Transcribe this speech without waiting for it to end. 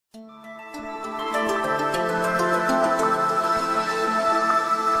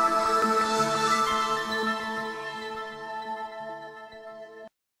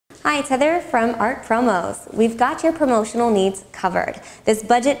it's Heather from Art Promos. We've got your promotional needs covered. This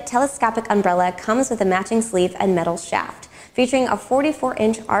budget telescopic umbrella comes with a matching sleeve and metal shaft. Featuring a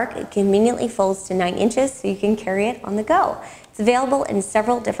 44-inch arc, it conveniently folds to 9 inches so you can carry it on the go. It's available in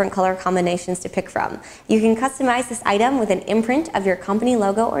several different color combinations to pick from. You can customize this item with an imprint of your company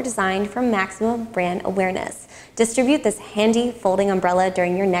logo or design for maximum brand awareness. Distribute this handy folding umbrella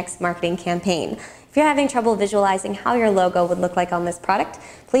during your next marketing campaign. If you're having trouble visualizing how your logo would look like on this product,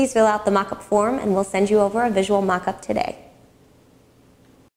 please fill out the mock-up form and we'll send you over a visual mock-up today.